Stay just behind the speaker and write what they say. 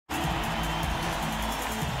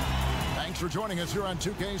for joining us here on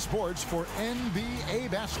 2K Sports for NBA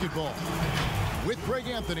basketball. With Greg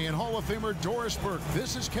Anthony and Hall of Famer Doris Burke,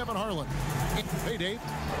 this is Kevin Harlan. Hey, Dave.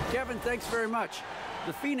 Kevin, thanks very much.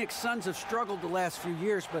 The Phoenix Suns have struggled the last few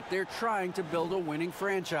years, but they're trying to build a winning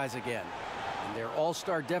franchise again. And their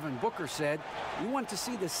all-star Devin Booker said, "We want to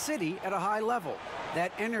see the city at a high level,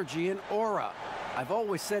 that energy and aura. I've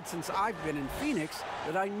always said since I've been in Phoenix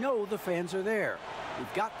that I know the fans are there.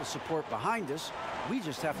 We've got the support behind us. We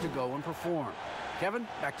just have to go and perform." Kevin,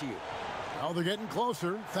 back to you. Well, they're getting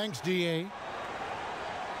closer. Thanks, DA.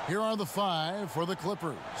 Here are the five for the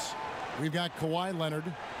Clippers. We've got Kawhi Leonard.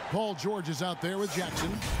 Paul George is out there with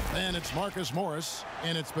Jackson. And it's Marcus Morris.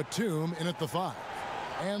 And it's Batum in at the 5.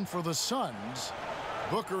 And for the Suns,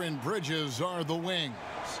 Booker and Bridges are the wings.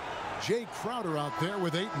 Jay Crowder out there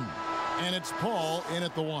with Ayton. And it's Paul in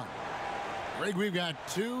at the 1. Greg, we've got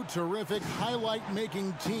two terrific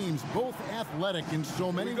highlight-making teams, both athletic in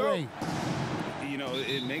so many ways. You know,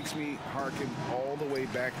 it makes me hearken all the way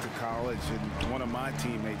back to college, and one of my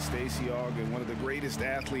teammates, Stacey Ogden, one of the greatest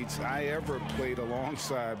athletes I ever played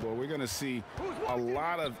alongside. Well, we're going to see a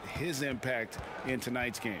lot of his impact in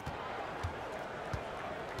tonight's game.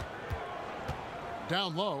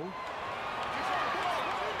 Down low.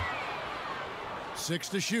 6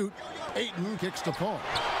 to shoot. Ayton kicks to Paul.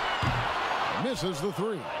 Misses the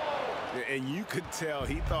 3. And you could tell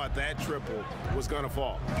he thought that triple was going to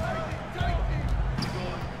fall.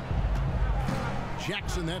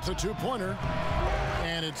 Jackson, that's a 2-pointer.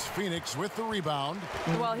 And it's Phoenix with the rebound.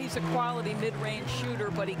 Well, he's a quality mid-range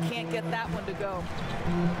shooter, but he can't get that one to go.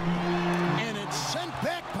 And it's sent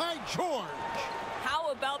back by George.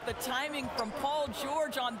 How about the timing from Paul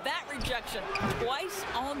George on that rejection? Twice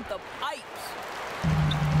on the pipes.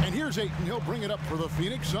 And here's Ayton. He'll bring it up for the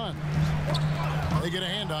Phoenix Suns. They get a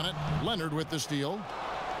hand on it. Leonard with the steal.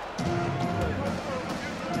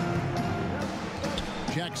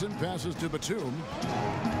 Jackson passes to Batum.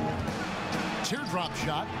 Teardrop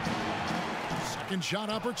shot. Second shot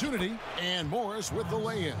opportunity. And Morris with the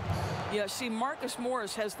lay-in. Yeah, see, Marcus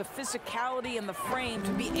Morris has the physicality and the frame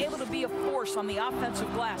to be able to be a force on the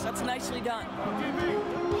offensive glass. That's nicely done.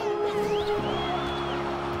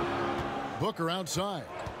 Booker outside.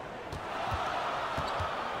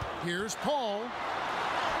 Here's Paul.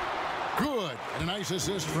 Good. And a nice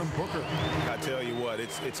assist from Booker. I tell you what,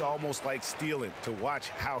 it's almost like stealing to watch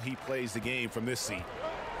how he plays the game from this seat.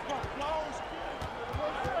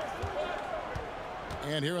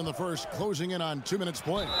 And here in the first, closing in on 2 minutes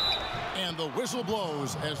play. And the whistle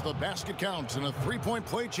blows as the basket counts, and a 3-point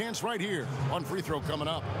play chance right here. One free throw coming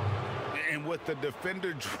up. And with the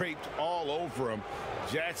defender draped all over him,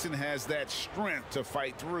 Jackson has that strength to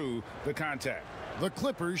fight through the contact. The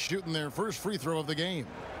Clippers shooting their first free throw of the game.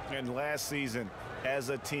 And last season, as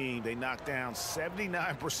a team, they knocked down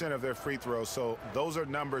 79% of their free throws, so those are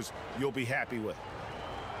numbers you'll be happy with.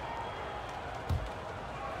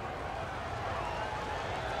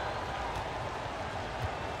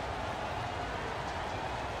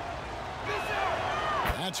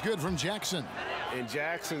 That's good from Jackson. And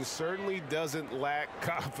Jackson certainly doesn't lack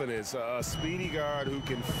confidence. A speedy guard who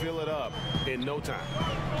can fill it up in no time.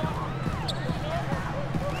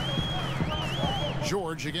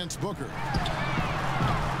 George against Booker.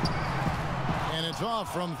 And it's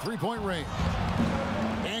off from 3-point range.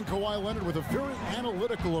 And Kawhi Leonard with a very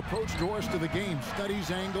analytical approach to the game.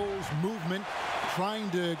 Studies angles, movement, trying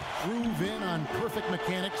to groove in on perfect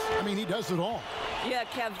mechanics. I mean, he does it all. Yeah,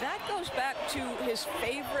 Kev, that goes back to his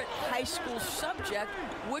favorite high school subject,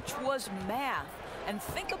 which was math. And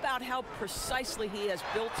think about how precisely he has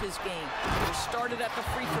built his game. He started at the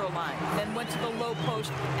free throw line, then went to the low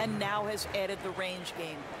post, and now has added the range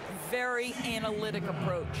game. Very analytic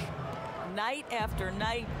approach. Night after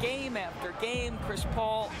night, game after game, Chris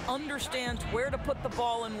Paul understands where to put the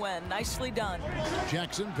ball and when. Nicely done.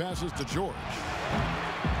 Jackson passes to George.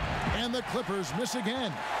 And the Clippers miss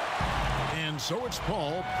again. And so it's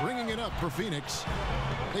Paul bringing it up for Phoenix.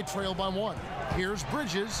 They trail by 1. Here's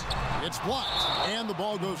Bridges. It's blocked. And the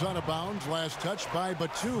ball goes out of bounds. Last touch by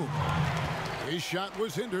Batum. His shot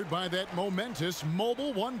was hindered by that momentous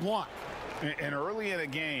mobile 1 block. And early in a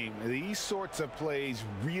game, these sorts of plays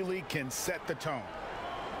really can set the tone.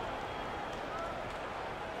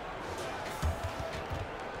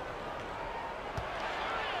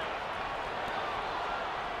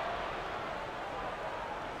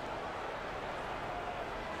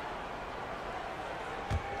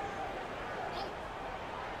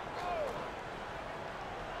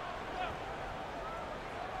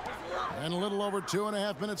 And a little over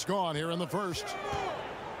 2.5 minutes gone here in the first.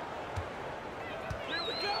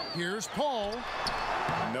 Here's Paul.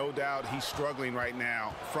 No doubt he's struggling right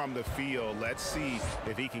now from the field. Let's see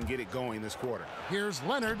if he can get it going this quarter. Here's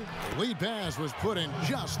Leonard. Lead pass was put in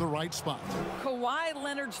just the right spot. Kawhi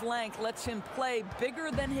Leonard's length lets him play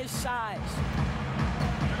bigger than his size.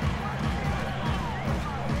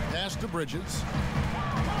 Pass to Bridges.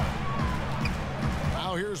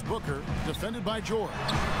 Now here's Booker, defended by George.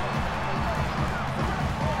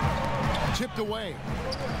 Tipped away.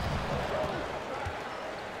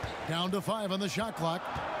 Down to 5 on the shot clock.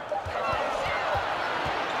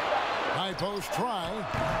 High post try.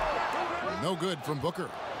 No good from Booker.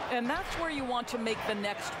 And that's where you want to make the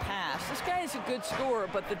next pass. This guy is a good scorer,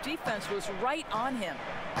 but the defense was right on him.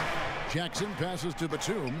 Jackson passes to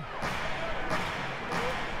Batum.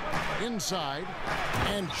 Inside.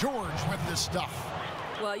 And George with the stuff.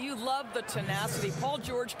 Well, you love the tenacity. Paul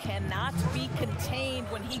George cannot be contained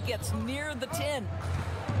when he gets near the 10.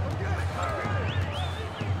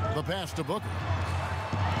 The pass to Booker.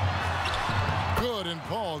 Good, and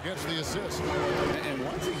Paul gets the assist. And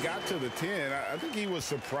once he got to the 10, I think he was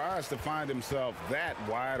surprised to find himself that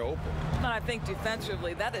wide open. And I think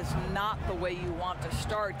defensively, that is not the way you want to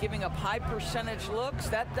start. Giving up high percentage looks,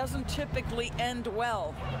 that doesn't typically end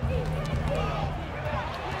well.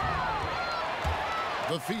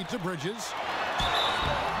 The feed to Bridges.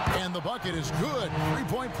 And the bucket is good.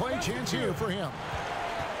 Three-point play chance here for him.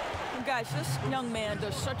 Guys, this young man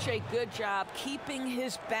does such a good job keeping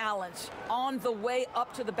his balance on the way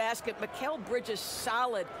up to the basket. Mikal Bridges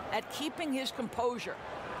solid at keeping his composure.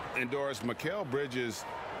 And Doris, Mikal Bridges,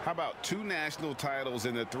 how about 2 national titles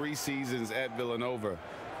in the 3 seasons at Villanova?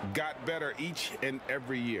 Got better each and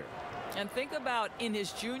every year. And think about in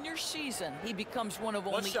his junior season, he becomes one of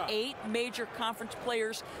only 8 major conference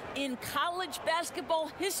players in college basketball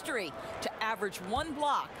history to average 1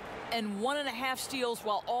 block and 1.5 steals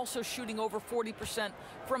while also shooting over 40%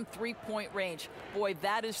 from three-point range. Boy,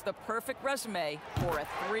 that is the perfect resume for a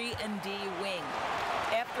 3-and-D wing.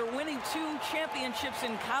 After winning 2 championships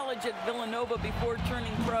in college at Villanova before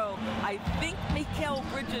turning pro, I think Mikal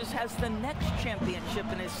Bridges has the next championship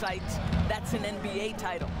in his sights. That's an NBA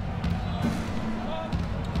title.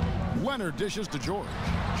 Leonard dishes to George.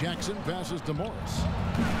 Jackson passes to Morris.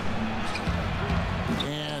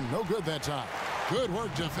 And no good that time. Good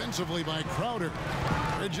work defensively by Crowder.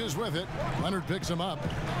 Bridges with it. Leonard picks him up.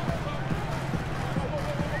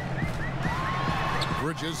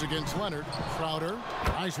 Bridges against Leonard. Crowder.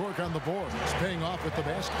 Nice work on the board. He's paying off with the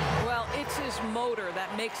basket. Well, it's his motor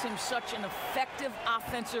that makes him such an effective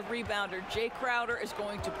offensive rebounder. Jay Crowder is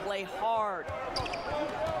going to play hard.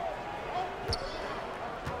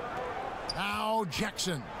 Now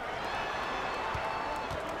Jackson.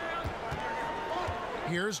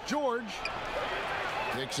 Here's George.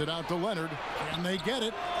 Kicks it out to Leonard. Can they get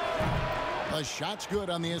it? The shot's good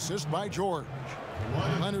on the assist by George.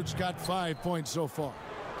 Leonard's got 5 points so far.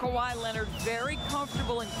 Kawhi Leonard very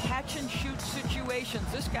comfortable in catch-and-shoot situations.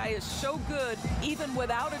 This guy is so good even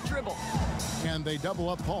without a dribble. And they double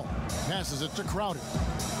up Paul. Passes it to Crowder.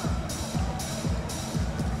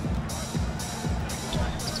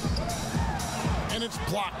 And it's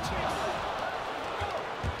blocked.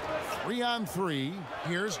 3-on-3.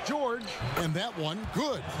 Here's George. And that one,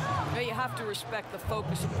 good. Now you have to respect the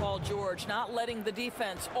focus of Paul George, not letting the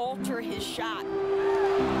defense alter his shot.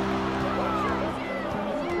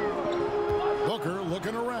 Booker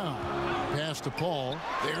looking around. Pass to Paul.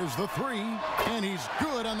 There's the 3. And he's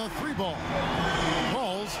good on the 3-ball.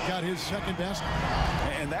 Paul's got his second basket.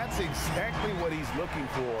 And that's exactly what he's looking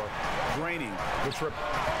for, draining the triple.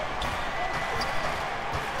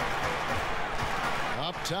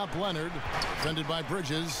 Up top, Leonard, defended by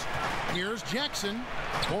Bridges. Here's Jackson.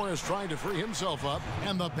 Morris trying to free himself up,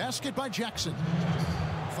 and the basket by Jackson.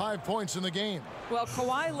 5 points in the game. Well,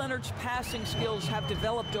 Kawhi Leonard's passing skills have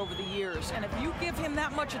developed over the years, and if you give him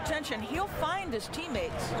that much attention, he'll find his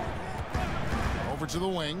teammates. Over to the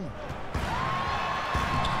wing.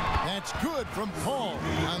 That's good from Paul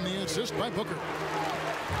on the assist by Booker.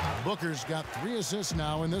 Booker's got 3 assists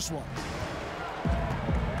now in this one.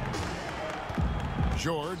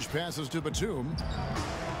 George passes to Batum.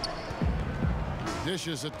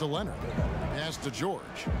 Dishes it to Leonard. Pass to George.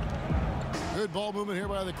 Good ball movement here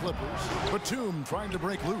by the Clippers. Batum trying to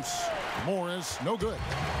break loose. Morris, no good.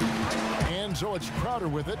 And so it's Crowder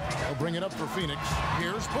with it. He'll bring it up for Phoenix.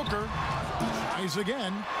 Here's Booker. Tries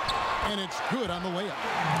again. And it's good on the layup.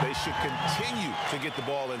 They should continue to get the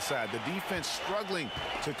ball inside. The defense struggling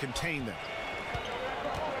to contain them.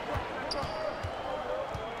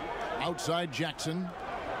 Outside Jackson.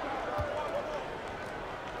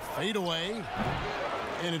 Fade away.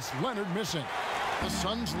 And it's Leonard missing. The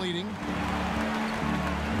Suns leading.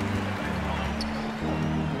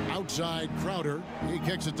 Outside Crowder. He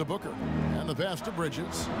kicks it to Booker. And the pass to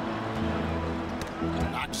Bridges.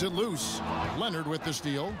 Knocks it loose. Leonard with the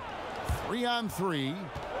steal. 3-on-3.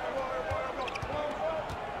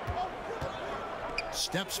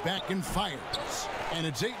 Steps back and fires. And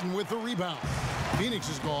it's Ayton with the rebound. Phoenix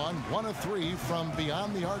has gone 1 of 3 from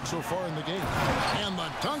beyond the arc so far in the game. And the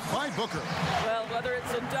dunk by Booker. Well, whether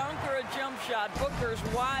it's a dunk or a jump shot, Booker's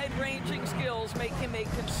wide-ranging skills make him a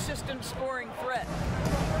consistent scoring threat.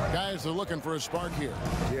 Guys, they're looking for a spark here.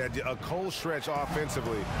 Yeah, a cold stretch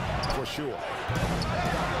offensively for sure.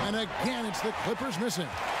 And again, it's the Clippers missing.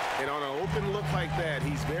 And on an open look like that,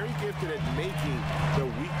 he's very gifted at making the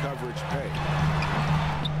weak coverage pay.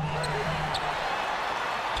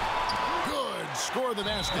 Score the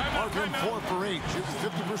basket. Markham 4 for 8, shooting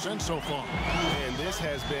 50% so far. And this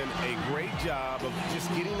has been a great job of just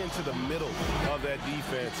getting into the middle of that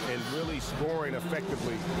defense and really scoring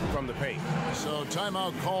effectively from the paint. So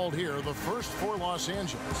timeout called here, the first for Los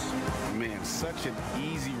Angeles. Man, such an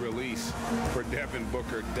easy release for Devin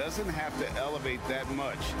Booker. Doesn't have to elevate that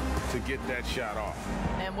much to get that shot off.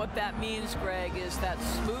 And what that means, Greg, is that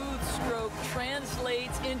smooth stroke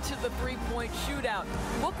translates into the three-point shootout.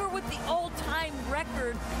 Booker with the all-time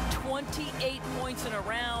record, 28 points in a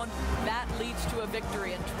round. That leads to a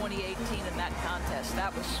victory in 2018 in that contest.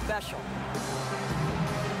 That was special.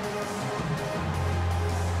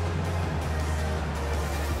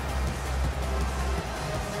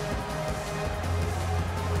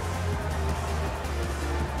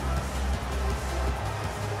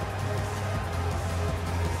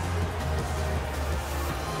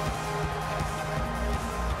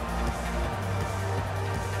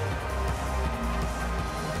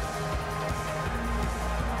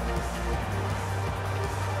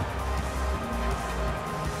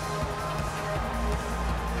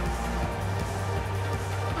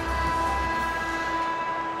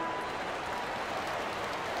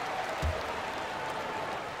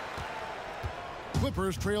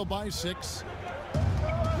 Clippers trail by 6.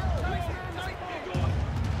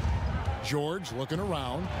 George looking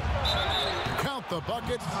around. Count the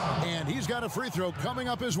bucket, and he's got a free throw coming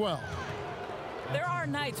up as well. There are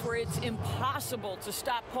nights where it's impossible to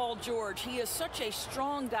stop Paul George. He is such a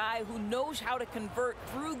strong guy who knows how to convert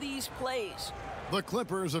through these plays. The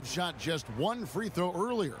Clippers have shot just 1 free throw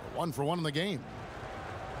earlier, 1 for 1 in the game.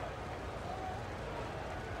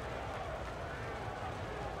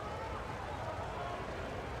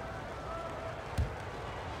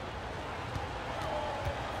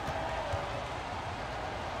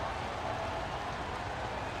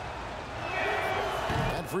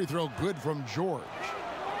 Free throw good from George.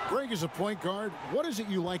 Greg, is a point guard, what is it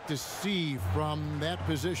you like to see from that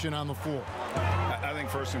position on the floor? I think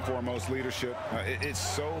first and foremost, leadership. It's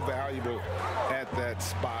so valuable at that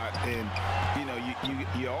spot. And, you know,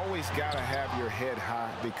 you always got to have your head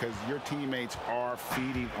high because your teammates are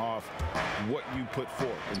feeding off what you put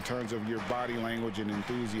forth in terms of your body language and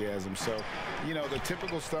enthusiasm. So, you know, the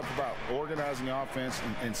typical stuff about organizing the offense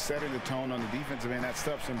and setting the tone on the defensive end, that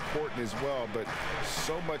stuff's important as well. But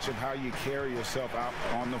so much of how you carry yourself out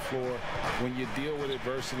on the floor when you deal with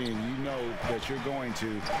adversity and you know that you're going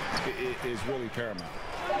to is really paramount.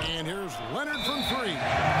 And here's Leonard from 3.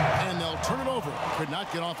 And they'll turn it over. Could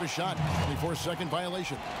not get off a shot. 24-second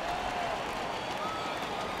violation.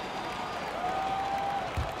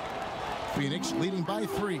 Phoenix leading by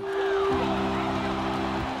 3.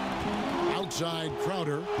 Outside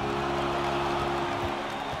Crowder.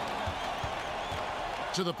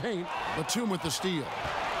 To the paint. Batum with the steal.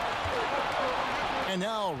 And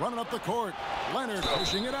now running up the court. Leonard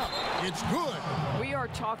pushing it up. It's good. We are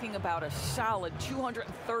talking about a solid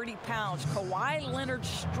 230 pounds. Kawhi Leonard's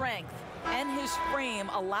strength and his frame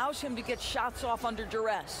allows him to get shots off under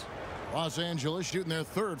duress. Los Angeles shooting their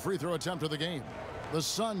 3rd free throw attempt of the game. The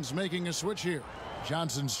Suns making a switch here.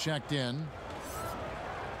 Johnson's checked in.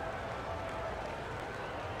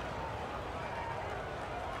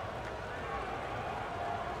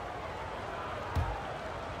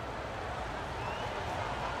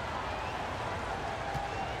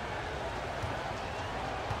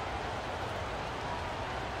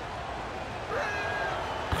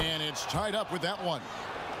 And it's tied up with that one.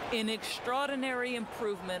 An extraordinary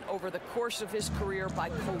improvement over the course of his career by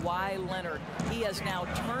Kawhi Leonard. He has now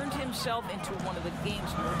turned himself into one of the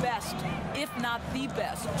game's best, if not the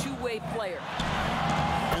best, two-way player.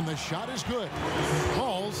 And the shot is good.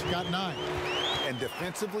 Paul's got 9. And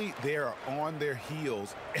defensively, they are on their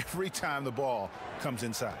heels every time the ball comes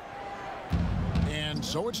inside. And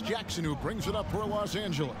so it's Jackson who brings it up for Los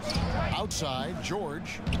Angeles. Outside,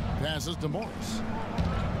 George passes to Morris.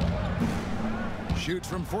 Shoots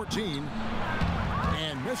from 14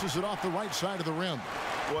 and misses it off the right side of the rim.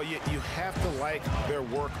 Well, you have to like their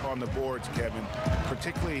work on the boards, Kevin,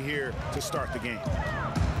 particularly here to start the game.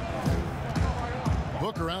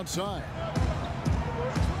 Booker outside.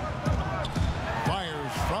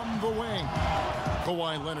 Fires from the wing.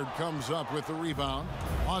 Kawhi Leonard comes up with the rebound.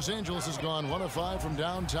 Los Angeles has gone 1 of 5 from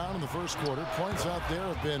downtown in the first quarter. Points out there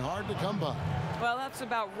have been hard to come by. Well, that's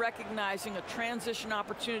about recognizing a transition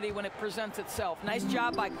opportunity when it presents itself. Nice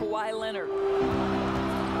job by Kawhi Leonard.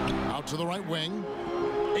 Out to the right wing.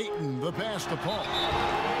 Ayton, the pass to Paul.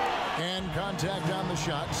 And contact on the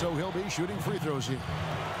shot, so he'll be shooting free throws here.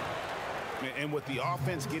 And with the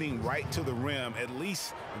offense getting right to the rim, at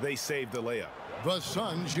least they saved the layup. The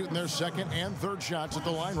Suns shooting their second and third shots at the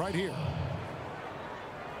line right here.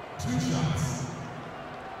 2 shots.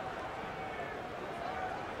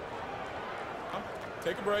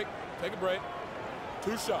 Take a break. Take a break.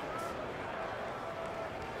 2 shots.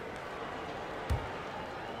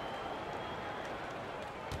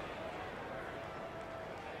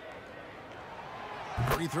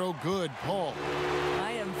 Free throw good, Paul.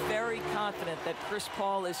 I am very confident that Chris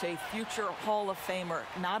Paul is a future Hall of Famer.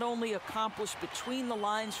 Not only accomplished between the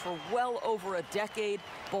lines for well over a decade,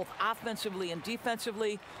 both offensively and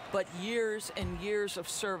defensively, but years and years of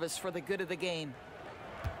service for the good of the game.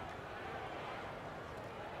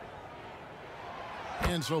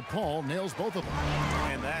 And so Paul nails both of them.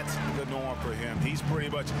 And that's the norm for him. He's pretty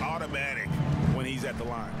much automatic when he's at the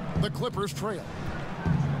line. The Clippers trail.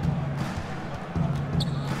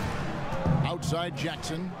 Outside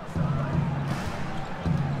Jackson.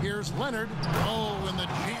 Here's Leonard. Oh, and the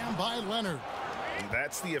jam by Leonard.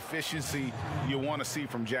 That's the efficiency you want to see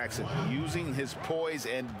from Jackson, using his poise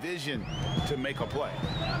and vision to make a play.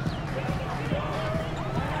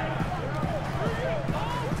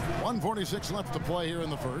 1:46 left to play here in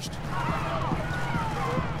the first.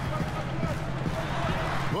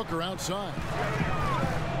 Booker outside.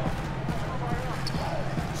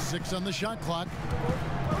 6 on the shot clock.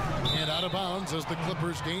 And out of bounds as the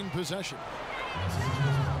Clippers gain possession.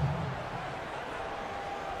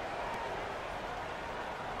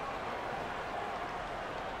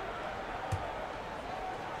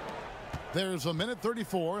 There's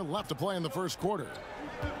 1:34 left to play in the first quarter.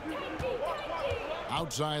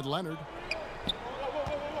 Outside Leonard.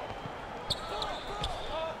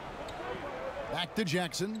 Back to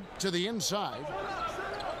Jackson, to the inside.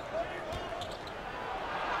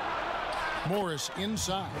 Morris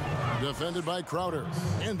inside, defended by Crowder.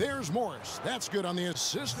 And there's Morris. That's good on the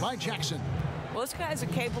assist by Jackson. Well, this guy's a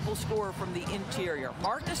capable scorer from the interior.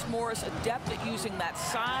 Marcus Morris, adept at using that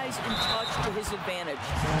size and touch to his advantage.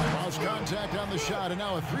 Lost contact on the shot, and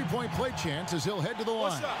now a three-point play chance as he'll head to the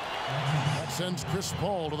line. That sends Chris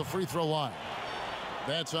Paul to the free throw line.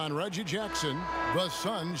 That's on Reggie Jackson. The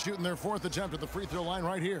Suns shooting their 4th attempt at the free throw line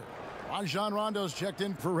right here. Rajon Rondo's checked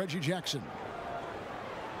in for Reggie Jackson.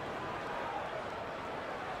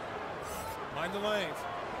 Mind the lanes.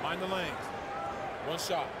 Mind the lanes. 1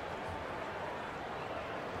 shot.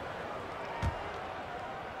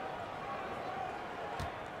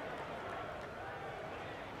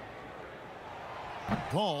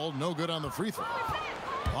 Paul, no good on the free throw.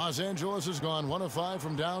 Los Angeles has gone 1 of 5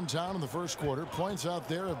 from downtown in the first quarter. Points out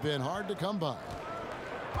there have been hard to come by.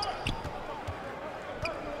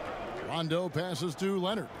 Rondo passes to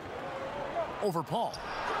Leonard. Over Paul.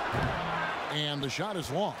 And the shot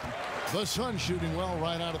is long. The Suns shooting well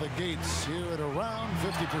right out of the gates here at around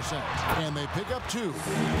 50%. And they pick up 2.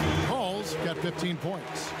 Paul's got 15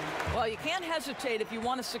 points. Well, you can't hesitate if you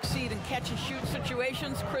want to succeed in catch-and-shoot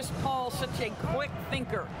situations. Chris Paul, such a quick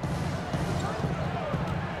thinker.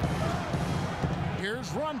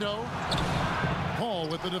 Here's Rondo. Paul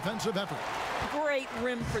with the defensive effort. Great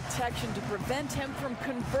rim protection to prevent him from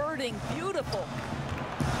converting. Beautiful.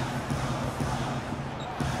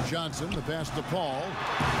 Johnson, the pass to Paul.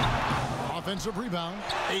 Offensive rebound.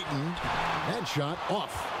 Ayton. And shot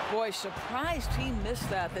off. Boy, surprised he missed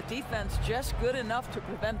that. The defense just good enough to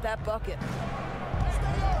prevent that bucket.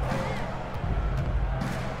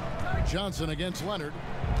 Johnson against Leonard.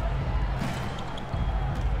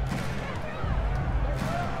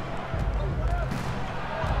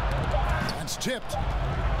 That's tipped.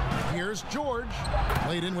 Here's George.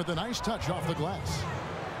 Laid in with a nice touch off the glass.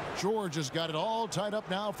 George has got it all tied up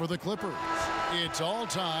now for the Clippers. It's all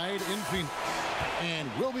tied in Phoenix. And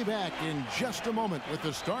we'll be back in just a moment with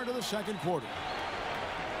the start of the second quarter.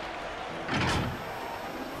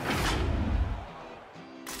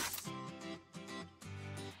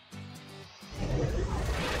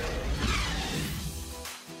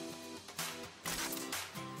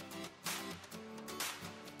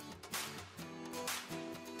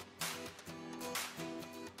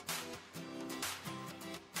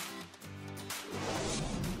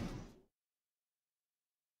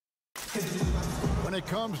 it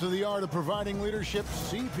comes to the art of providing leadership,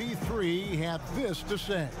 CP3 had this to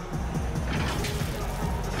say.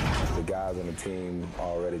 The guys on the team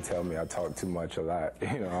already tell me I talk too much a lot.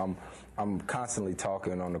 You know, I'm constantly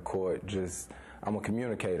talking on the court. I'm a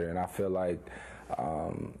communicator, and I feel like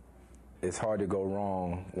it's hard to go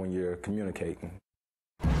wrong when you're communicating.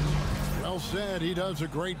 Well said. He does a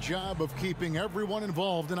great job of keeping everyone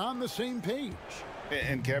involved and on the same page.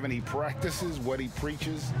 And Kevin, he practices what he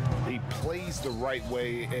preaches. He plays the right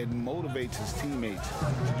way and motivates his teammates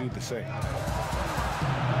to do the same.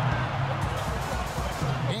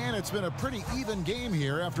 And it's been a pretty even game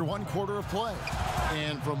here after one quarter of play.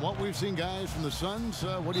 And from what we've seen, guys, from the Suns,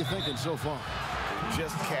 what are you thinking so far?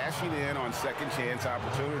 Just cashing in on second chance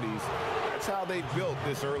opportunities. That's how they built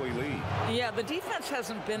this early lead. Yeah, the defense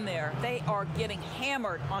hasn't been there. They are getting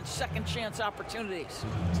hammered on second chance opportunities.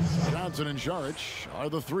 Johnson and Saric are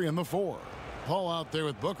the 3 and the 4. Paul out there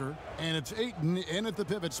with Booker, and it's Ayton in at the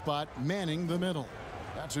pivot spot, manning the middle.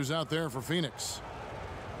 That's who's out there for Phoenix.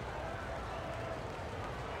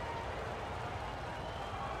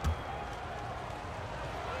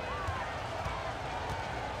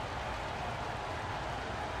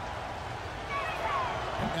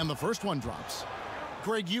 And the first one drops.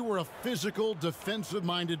 Greg, you were a physical,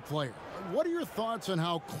 defensive-minded player. What are your thoughts on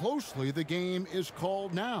how closely the game is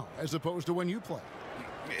called now as opposed to when you play?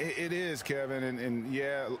 It is, Kevin, and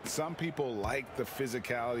yeah, some people like the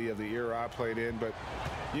physicality of the era I played in, but,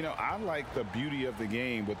 you know, I like the beauty of the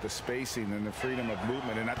game with the spacing and the freedom of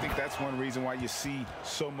movement, and I think that's one reason why you see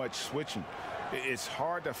so much switching. It's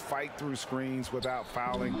hard to fight through screens without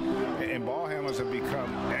fouling, and ball handlers have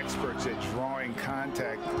become experts at drawing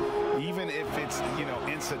contact, even if it's, you know,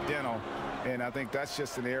 incidental. And I think that's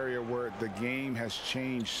just an area where the game has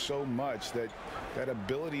changed so much that that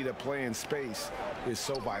ability to play in space is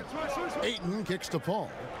so vital. Ayton kicks to Paul.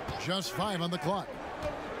 Just 5 on the clock.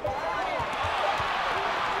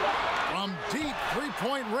 From deep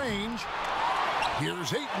three-point range,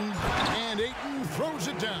 here's Ayton, and Ayton throws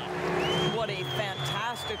it down. What a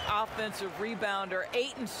fantastic offensive rebounder.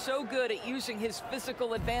 Ayton's so good at using his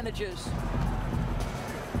physical advantages.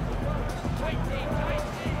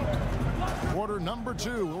 Quarter number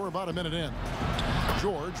 2. We're about a minute in.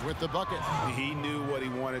 George with the bucket. He knew what he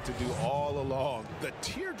wanted to do all along. The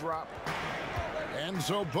teardrop. And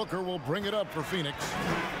so Booker will bring it up for Phoenix.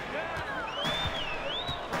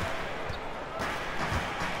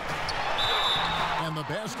 And the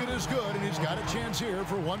basket is good, and he's got a chance here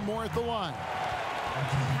for one more at the line.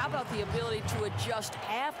 How about the ability to adjust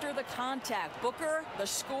after the contact? Booker, the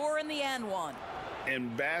score in the and one.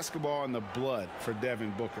 And basketball in the blood for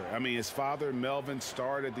Devin Booker. I mean, his father, Melvin,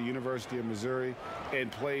 started at the University of Missouri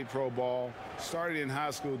and played pro ball. Started in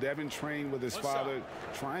high school. Devin trained with his father,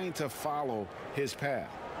 trying to follow his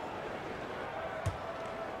path.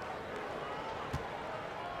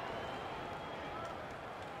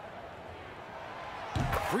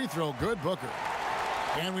 Free throw good, Booker.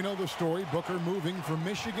 And we know the story, Booker moving from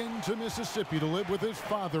Michigan to Mississippi to live with his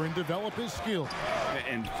father and develop his skills.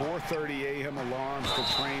 And 4:30 a.m. alarms to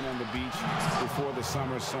train on the beach before the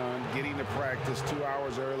summer sun, getting to practice 2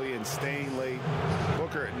 hours early and staying late.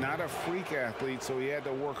 Booker, not a freak athlete, so he had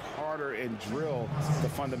to work harder and drill the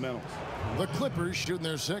fundamentals. The Clippers shooting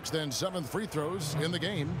their 6th and 7th free throws in the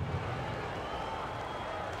game.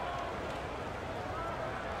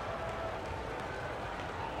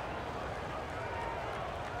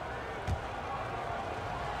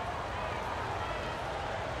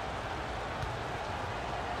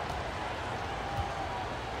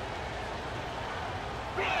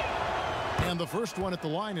 And the first one at the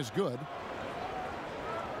line is good.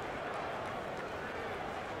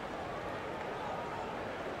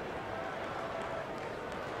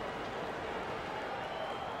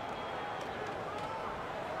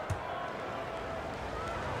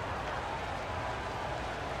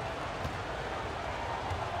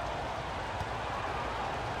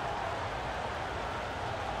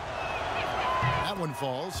 That one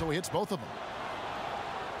falls, so he hits both of them.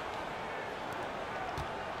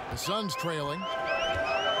 The Suns trailing.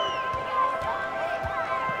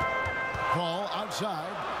 Paul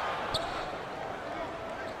outside.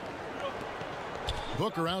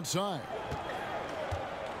 Booker outside.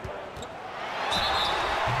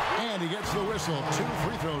 And he gets the whistle. 2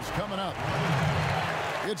 free throws coming up.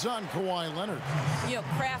 It's on Kawhi Leonard. You know,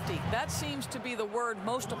 crafty, that seems to be the word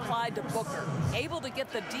most applied to Booker. Able to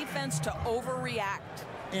get the defense to overreact.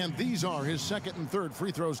 And these are his 2nd and 3rd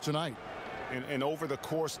free throws tonight. And over the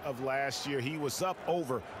course of last year, he was up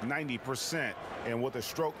over 90%. And with a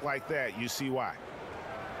stroke like that, you see why.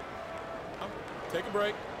 Take a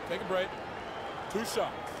break. Take a break. 2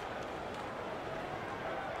 shots.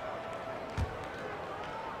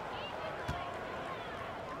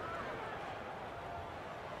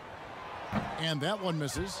 And that one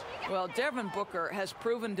misses. Well, Devin Booker has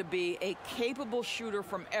proven to be a capable shooter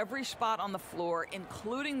from every spot on the floor,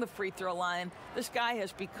 including the free throw line. This guy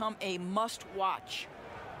has become a must-watch.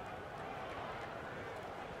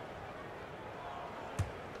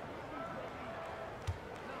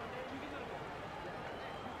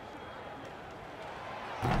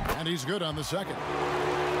 And he's good on the second.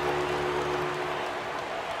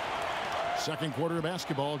 Second quarter of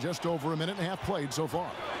basketball, just over a minute and a half played so far.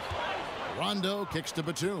 Rondo kicks to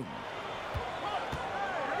Batum.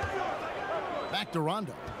 Back to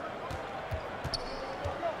Rondo.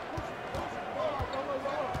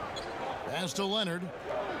 Pass to Leonard.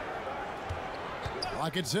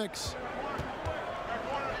 Clock at 6.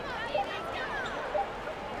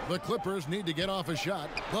 The Clippers need to get off a shot.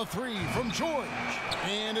 The three from George.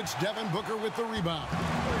 And it's Devin Booker with the rebound.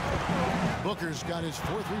 Booker's got his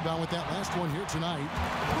 4th rebound with that last one here tonight.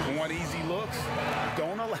 You want easy looks?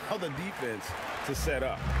 Don't allow the defense to set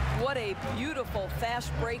up. What a beautiful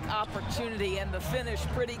fast break opportunity, and the finish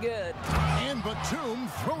pretty good. And Batum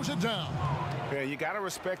throws it down. Yeah, you got to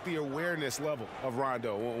respect the awareness level of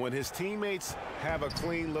Rondo. When his teammates have a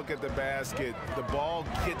clean look at the basket, the ball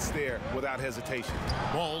gets there without hesitation.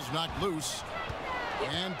 Ball's knocked loose.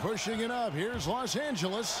 And pushing it up, here's Los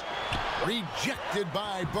Angeles. Rejected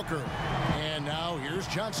by Booker. And now here's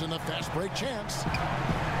Johnson, a fast break chance.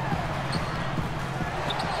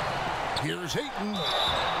 Here's Ayton.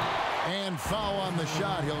 And foul on the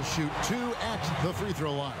shot. He'll shoot 2 at the free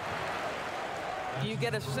throw line. You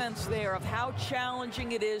get a sense there of how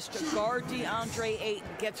challenging it is to guard DeAndre Ayton.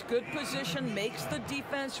 Gets good position, makes the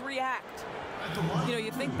defense react. You know,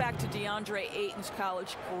 you think back to DeAndre Ayton's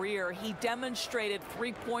college career, he demonstrated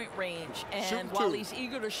three-point range. And while he's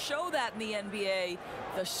eager to show that in the NBA,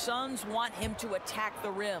 the Suns want him to attack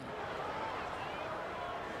the rim.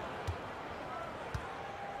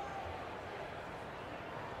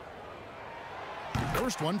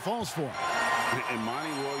 First one falls for him. And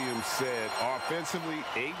Monty Williams said, offensively,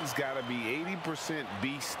 Ayton's got to be 80%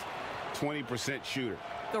 beast, 20% shooter.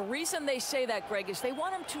 The reason they say that, Greg, is they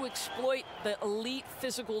want him to exploit the elite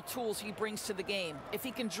physical tools he brings to the game. If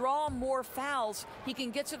he can draw more fouls, he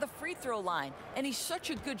can get to the free throw line. And he's such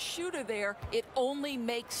a good shooter there, it only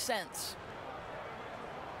makes sense.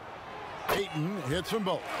 Ayton hits them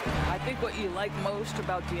both. I think what you like most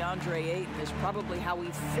about DeAndre Ayton is probably how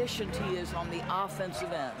efficient he is on the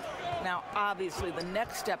offensive end. Now, obviously, the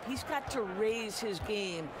next step, he's got to raise his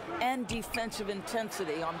game and defensive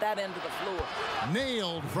intensity on that end of the floor.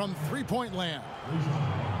 Nailed from three-point land.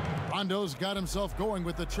 Rondo's got himself going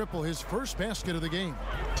with the triple, his first basket of the game.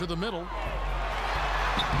 To the middle.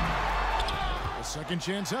 A second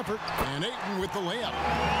chance effort, and Ayton with the layup.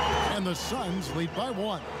 And the Suns lead by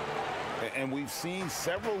 1. And we've seen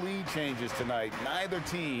several lead changes tonight, neither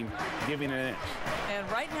team giving an inch. And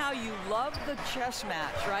right now you love the chess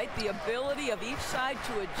match, right? The ability of each side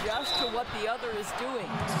to adjust to what the other is doing.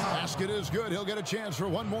 Basket is good. He'll get a chance for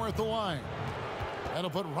one more at the line.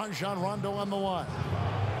 That'll put Rajon Rondo on the line.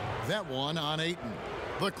 That one on Ayton.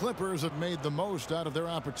 The Clippers have made the most out of their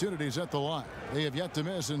opportunities at the line. They have yet to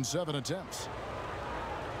miss in 7 attempts.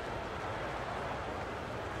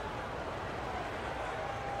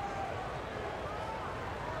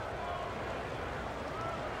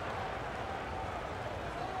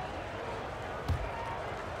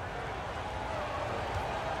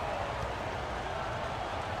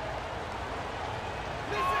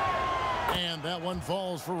 And that one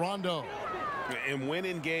falls for Rondo. And when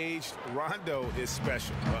engaged, Rondo is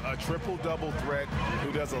special. A triple-double threat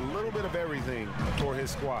who does a little bit of everything for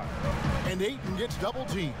his squad. And Ayton gets double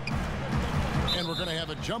teamed. And we're going to have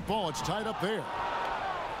a jump ball. It's tied up there.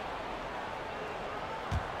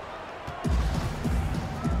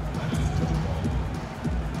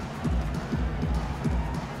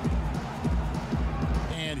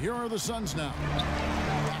 And here are the Suns now.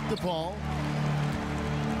 Back to Paul.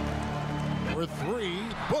 For 3,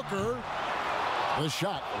 Booker. The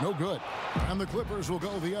shot, no good. And the Clippers will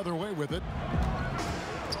go the other way with it.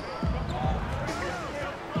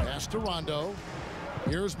 Pass to Rondo.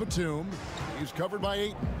 Here's Batum. He's covered by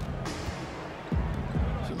Ayton.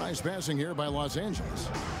 It's a nice passing here by Los Angeles.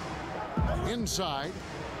 Inside.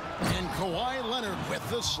 And Kawhi Leonard with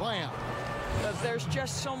the slam. There's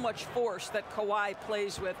just so much force that Kawhi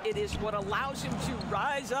plays with. It is what allows him to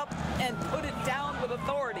rise up and put it down with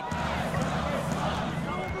authority.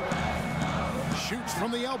 Shoots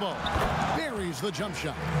from the elbow. Buries the jump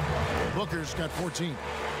shot. Booker's got 14.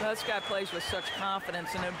 This guy plays with such confidence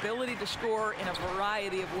and ability to score in a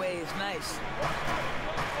variety of ways. Nice.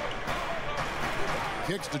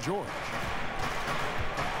 Kicks to George.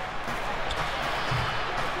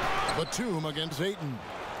 Batum against Ayton.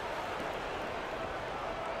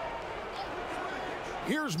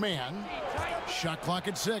 Here's Mann. Shot clock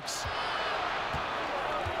at 6.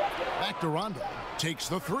 Back to Rondo. Takes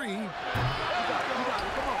the 3.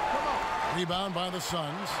 Rebound by the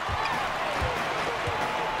Suns.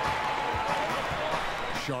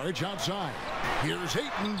 Saric outside. Here's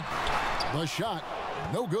Ayton. The shot.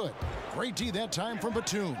 No good. Great D that time from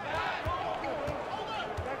Batum.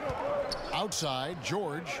 Outside,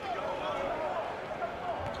 George.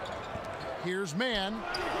 Here's Mann.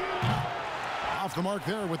 Off the mark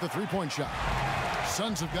there with the three-point shot.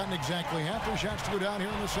 Suns have gotten exactly half their shots to go down here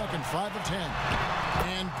in the second, 5 of 10.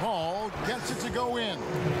 And Paul gets it to go in.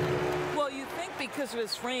 Well, you think because of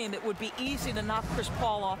his frame, it would be easy to knock Chris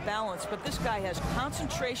Paul off balance, but this guy has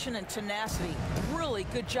concentration and tenacity. Really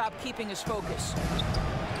good job keeping his focus.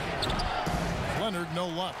 Leonard, no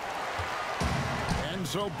luck. And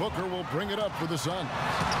so Booker will bring it up for the Suns.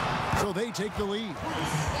 So they take the lead.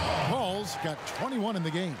 Paul's got 21 in the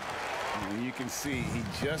game. And you can see he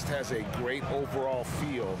just has a great overall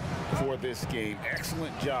feel for this game.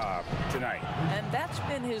 Excellent job tonight. And that's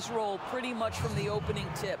been his role pretty much from the opening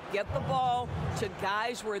tip. Get the ball to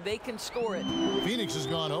guys where they can score it. Phoenix has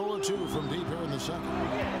gone 0-2 from deep here in the second.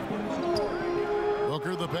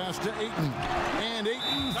 Booker the pass to Ayton. And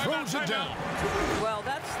Ayton throws it down. Well,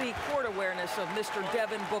 that's the court awareness of Mr.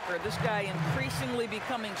 Devin Booker. This guy increasingly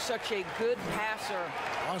becoming such a good passer.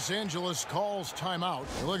 Los Angeles calls timeout.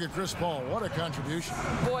 Look at Chris Paul. What a contribution.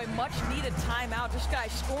 Boy, much needed timeout. This guy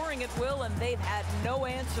scoring at will, and they've had no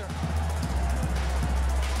answer.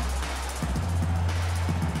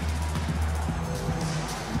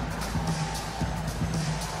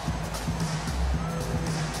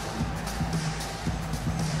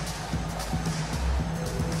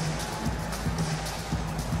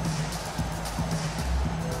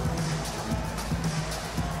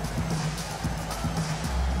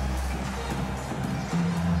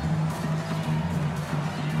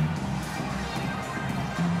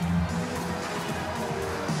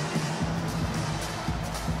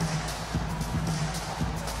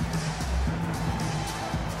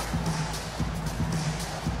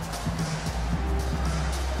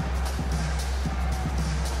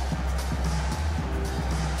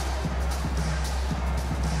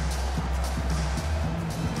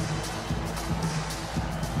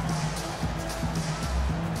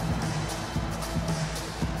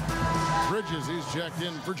 Bridges, he's checked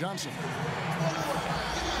in for Johnson.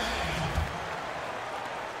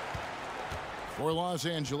 For Los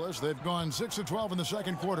Angeles, they've gone 6 of 12 in the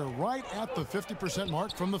second quarter, right at the 50%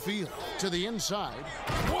 mark from the field. To the inside.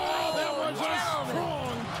 Whoa, that was a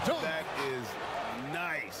strong dunk. That is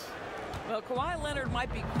nice. Well, Kawhi Leonard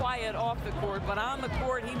might be quiet off the court, but on the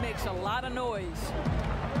court, he makes a lot of noise.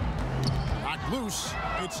 Knocked loose.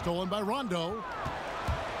 It's stolen by Rondo.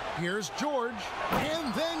 Here's George.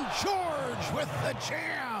 And then George with the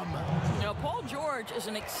jam. You know, Paul George is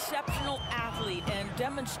an exceptional athlete and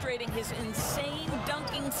demonstrating his insane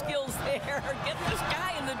dunking skills there. Get this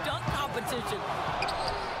guy in the dunk competition.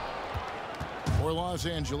 For Los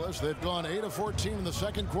Angeles, they've gone 8 of 14 in the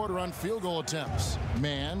second quarter on field goal attempts.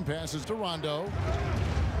 Mann passes to Rondo.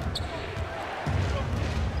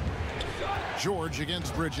 George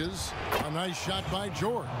against Bridges. A nice shot by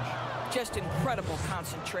George. Just incredible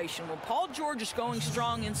concentration. When Paul George is going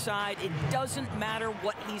strong inside, it doesn't matter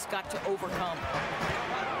what he's got to overcome.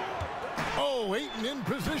 Oh, Ayton in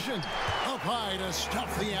position. Up high to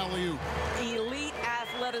stuff the alley-oop. Elite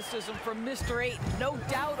athleticism from Mr. Ayton. No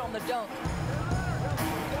doubt on the dunk.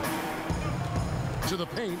 To the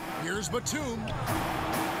paint. Here's Batum.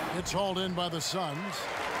 It's hauled in by the Suns.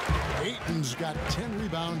 Ayton's got 10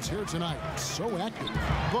 rebounds here tonight. So active.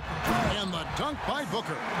 Booker. And the dunk by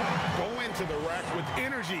Booker. Go into the rack with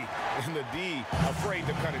energy. And the D afraid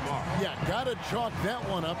to cut him off. Yeah, gotta chalk that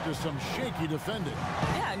one up to some shaky defending.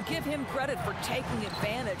 Yeah, and give him credit for taking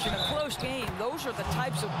advantage. In a close game, those are the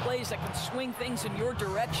types of plays that can swing things in your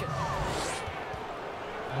direction.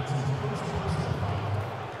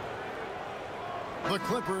 The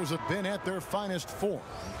Clippers have been at their finest form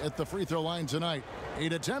at the free throw line tonight.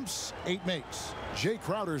 8 attempts, 8 makes. Jay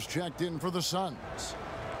Crowder's checked in for the Suns.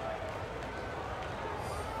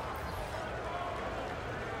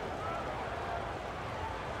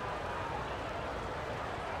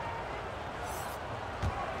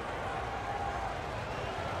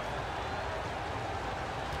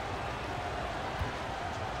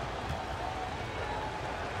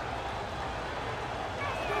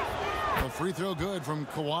 Free throw good from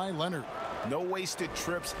Kawhi Leonard. No wasted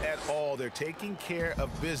trips at all. They're taking care of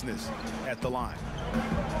business at the line.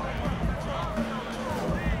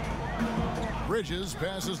 Bridges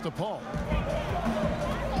passes to Paul.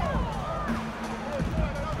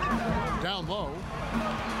 Down low.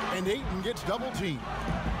 And Ayton gets double teamed.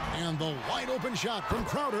 And the wide open shot from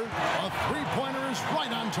Crowder. A three-pointer is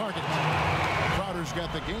right on target. Crowder's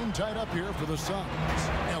got the game tied up here for the Suns.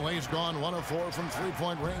 LA's gone 1 of 4 from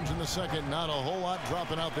three-point range in the second. Not a whole lot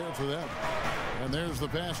dropping out there for them. And there's the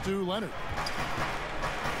pass to Leonard.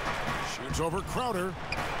 Shoots over Crowder.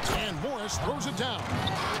 And Morris throws it down.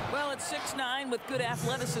 Well, at 6'9" with good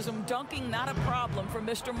athleticism, dunking not a problem for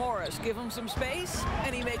Mr. Morris. Give him some space,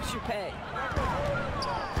 and he makes you pay.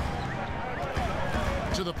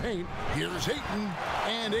 To the paint, here's Ayton,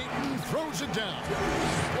 and Ayton throws it down.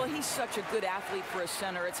 Well, he's such a good athlete for a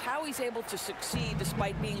center. It's how he's able to succeed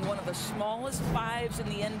despite being one of the smallest fives in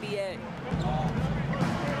the NBA.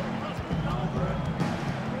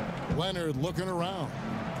 Leonard looking around.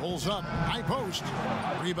 Pulls up, high post.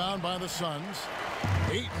 Rebound by the Suns.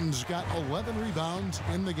 Ayton's got 11 rebounds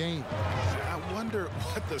in the game. I wonder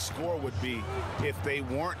what the score would be if they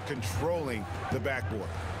weren't controlling the backboard.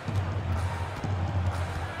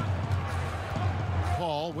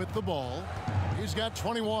 Paul with the ball. He's got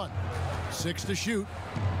 21. 6 to shoot.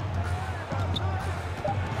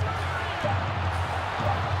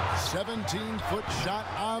 17-foot shot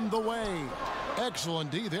on the way. Excellent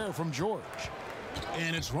D there from George.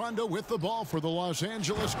 And it's Rondo with the ball for the Los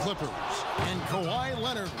Angeles Clippers. And Kawhi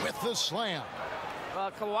Leonard with the slam.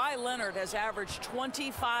 Kawhi Leonard has averaged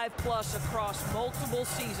 25+ across multiple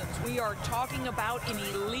seasons. We are talking about an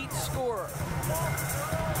elite scorer.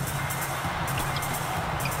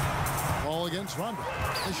 Ball against Rondo.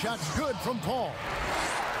 The shot's good from Paul.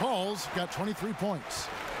 Paul's got 23 points.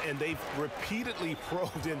 And they've repeatedly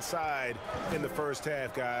probed inside in the first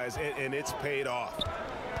half, guys, and it's paid off.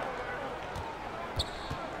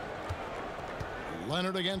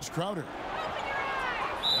 Leonard against Crowder.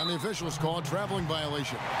 And the officials call a traveling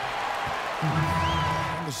violation.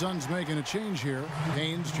 And the Suns making a change here.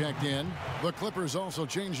 Haynes checked in. The Clippers also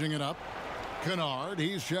changing it up. Kennard,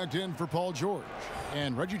 he's checked in for Paul George.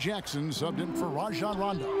 And Reggie Jackson subbed in for Rajon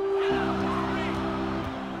Rondo.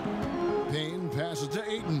 Payne passes to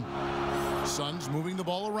Ayton. Suns moving the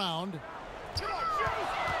ball around.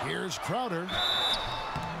 Here's Crowder.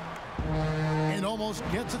 And almost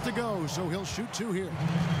gets it to go, so he'll shoot 2 here.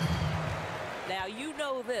 Now, you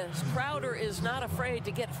know this. Crowder is not afraid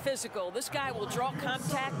to get physical. This guy will draw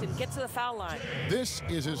contact and get to the foul line. This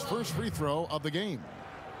is his first free throw of the game.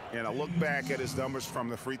 And I look back at his numbers from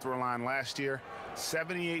the free throw line last year,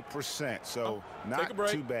 78%, so not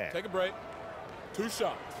too bad. Take a break. 2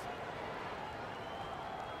 shots.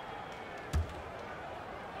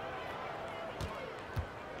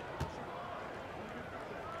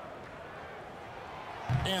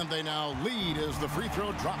 And they now lead as the free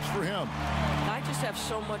throw drops for him. I just have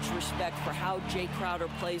so much respect for how Jay Crowder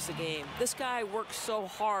plays the game. This guy works so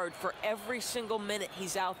hard for every single minute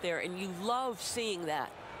he's out there, and you love seeing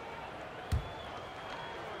that.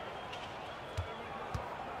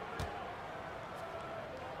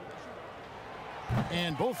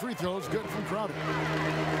 And both free throws good from Crowder.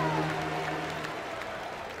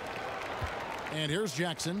 And here's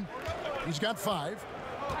Jackson. He's got 5.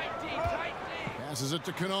 Passes it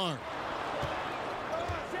to Kennard.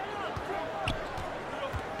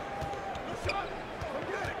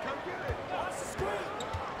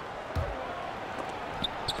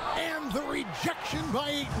 And the rejection by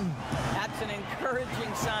Ayton. That's an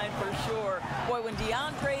encouraging sign for sure. Boy, when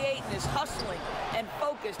DeAndre Ayton is hustling and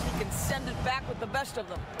focused, he can send it back with the best of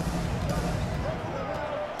them.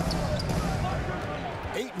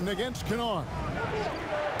 Ayton against Kennard.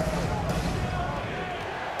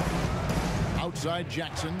 Outside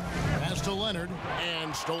Jackson. Pass to Leonard.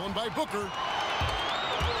 And stolen by Booker.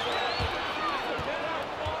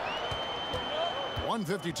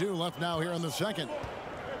 1:52 left now here in the second.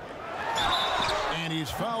 And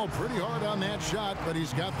he's fouled pretty hard on that shot, but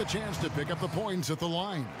he's got the chance to pick up the points at the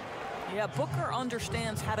line. Yeah, Booker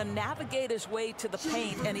understands how to navigate his way to the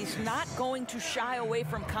paint, and he's not going to shy away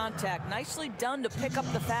from contact. Nicely done to pick up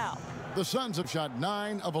the foul. The Suns have shot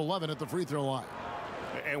 9 of 11 at the free throw line.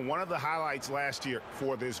 And one of the highlights last year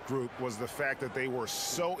for this group was the fact that they were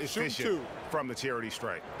so efficient from the charity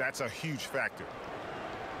stripe. That's a huge factor.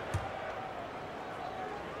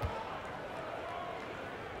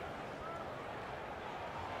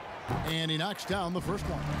 And he knocks down the first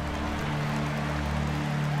one.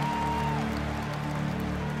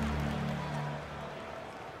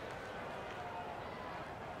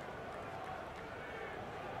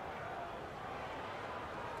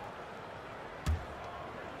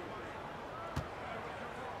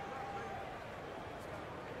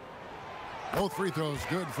 Both free throws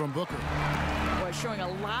good from Booker. Boy, showing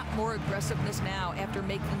a lot more aggressiveness now after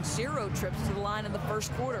making 0 trips to the line in the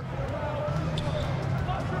first quarter.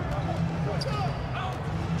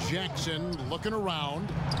 Jackson looking around,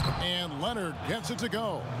 and Leonard gets it to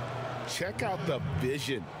go. Check out the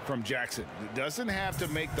vision from Jackson. He doesn't have to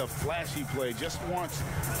make the flashy play, just wants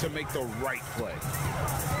to make the right play.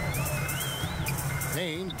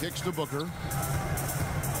 Payne kicks to Booker.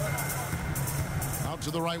 Out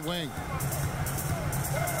to the right wing.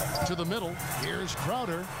 To the middle. Here's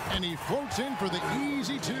Crowder, and he floats in for the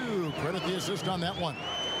easy 2. Credit the assist on that one.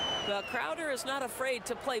 The Crowder is not afraid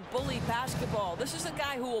to play bully basketball. This is a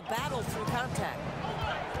guy who will battle through contact.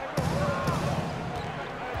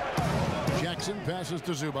 Jackson passes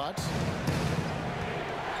to Zubac.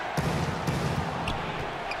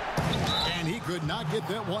 And he could not get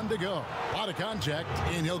that one to go. Out of contact,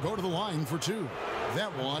 and he'll go to the line for 2.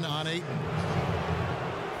 That one on Ayton.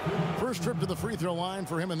 First trip to the free throw line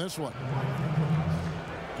for him in this one.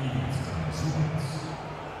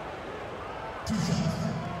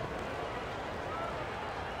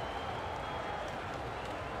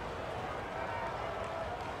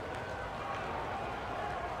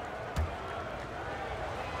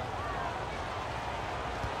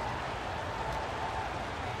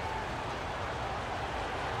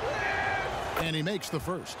 And he makes the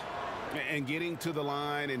first. And getting to the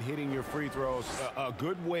line and hitting your free throws, a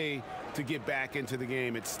good way to get back into the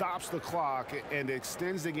game. It stops the clock and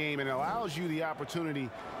extends the game and allows you the opportunity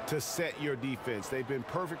to set your defense. They've been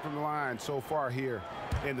perfect from the line so far here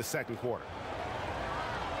in the second quarter.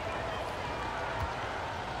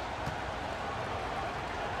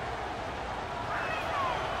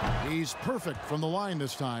 He's perfect from the line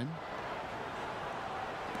this time.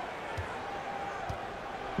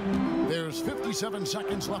 There's 57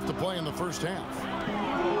 seconds left to play in the first half.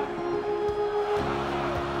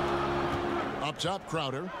 Up top,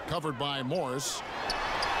 Crowder, covered by Morris.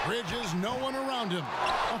 Bridges, no one around him.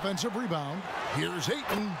 Offensive rebound. Here's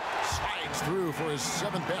Ayton. Slides through for his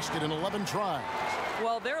 7th basket in 11 tries.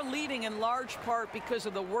 Well, they're leading in large part because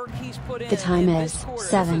of the work he's put in. The time is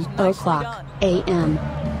 7 o'clock a.m.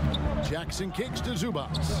 Jackson kicks to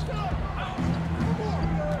Zubac.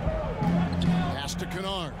 Pass to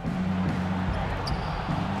Kennard.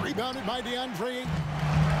 Rebounded by DeAndre.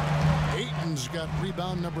 Ayton's got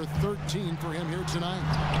rebound number 13 for him here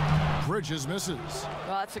tonight. Bridges misses.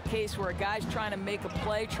 Well, that's a case where a guy's trying to make a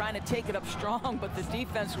play, trying to take it up strong, but the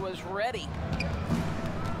defense was ready.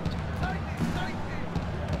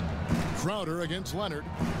 Crowder against Leonard.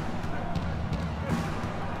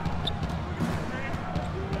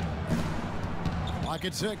 Clock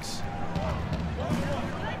at 6.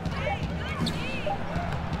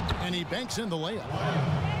 And he banks in the layup.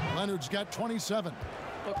 Leonard's got 27.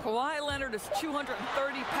 But Kawhi Leonard is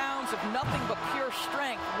 230 pounds of nothing but pure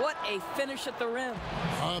strength. What a finish at the rim.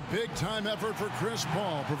 A big-time effort for Chris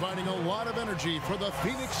Paul, providing a lot of energy for the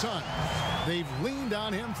Phoenix Suns. They've leaned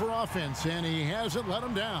on him for offense, and he hasn't let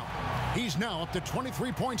them down. He's now up to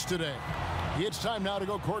 23 points today. It's time now to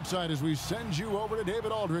go courtside as we send you over to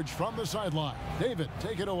David Aldridge from the sideline. David,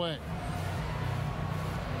 take it away.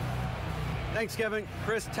 Thanks, Kevin.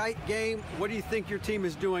 Chris, tight game. What do you think your team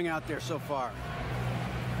is doing out there so far?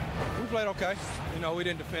 We played okay. You know, we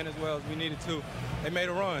didn't defend as well as we needed to. They made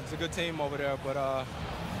a run. It's a good team over there, but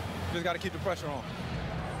just got to keep the pressure on.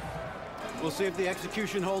 We'll see if the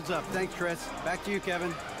execution holds up. Thanks, Chris. Back to you,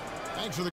 Kevin. Thanks for the